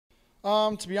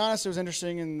To be honest, it was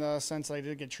interesting in the sense that I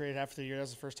did get traded after the year. That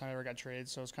was the first time I ever got traded,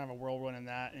 so it was kind of a whirlwind in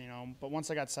that, you know. But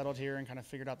once I got settled here and kind of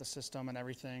figured out the system and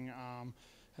everything,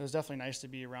 it was definitely nice to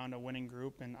be around a winning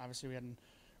group. And obviously, we had an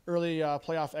early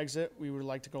playoff exit. We would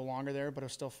like to go longer there, but it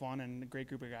was still fun and a great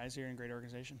group of guys here and great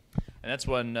organization. And that's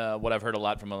what I've heard a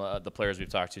lot from the players we've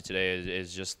talked to today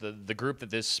is just the group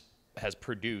that this has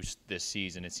produced this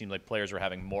season. It seemed like players were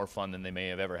having more fun than they may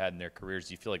have ever had in their careers.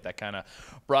 Do you feel like that kind of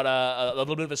brought a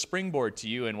little bit of a springboard to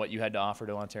you and what you had to offer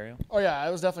to Ontario? Oh yeah,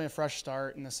 it was definitely a fresh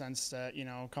start in the sense that, you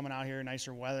know, coming out here,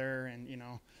 nicer weather, and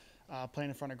playing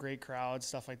in front of great crowds,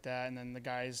 stuff like that. And then the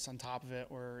guys on top of it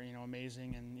were, you know,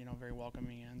 amazing and, you know, very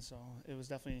welcoming in. So it was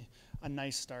definitely a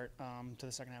nice start to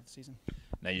the second half of the season.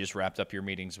 Now you just wrapped up your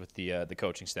meetings with the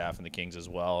coaching staff and the Kings as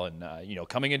well, and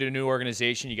coming into a new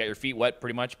organization, you got your feet wet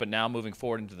pretty much. But now moving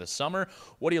forward into the summer,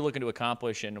 what are you looking to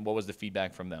accomplish, and what was the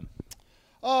feedback from them?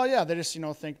 Oh yeah, they just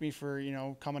thanked me for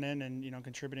coming in and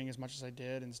contributing as much as I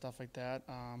did and stuff like that.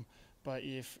 But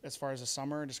as far as the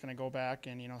summer, just gonna go back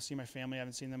and see my family. I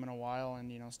haven't seen them in a while,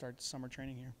 and start summer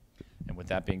training here. And with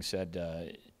that being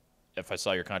said, if I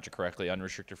saw your contract correctly,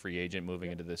 unrestricted free agent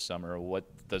moving into this summer. What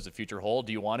does the future hold?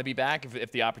 Do you want to be back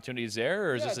if the opportunity is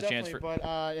there, or is this a chance for? But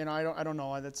I don't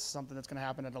know. That's something that's going to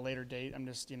happen at a later date. I'm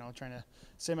just trying to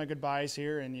say my goodbyes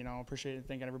here, and appreciate and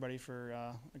thanking everybody for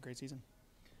a great season.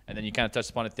 And then you kind of touched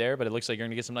upon it there, but it looks like you're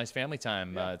going to get some nice family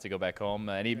time to go back home.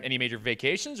 Any major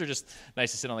vacations, or just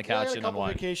nice to sit on the couch and unwind? A couple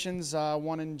vacations.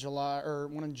 One in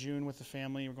June with the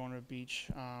family. We're going to the beach,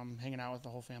 hanging out with the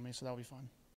whole family, so that'll be fun.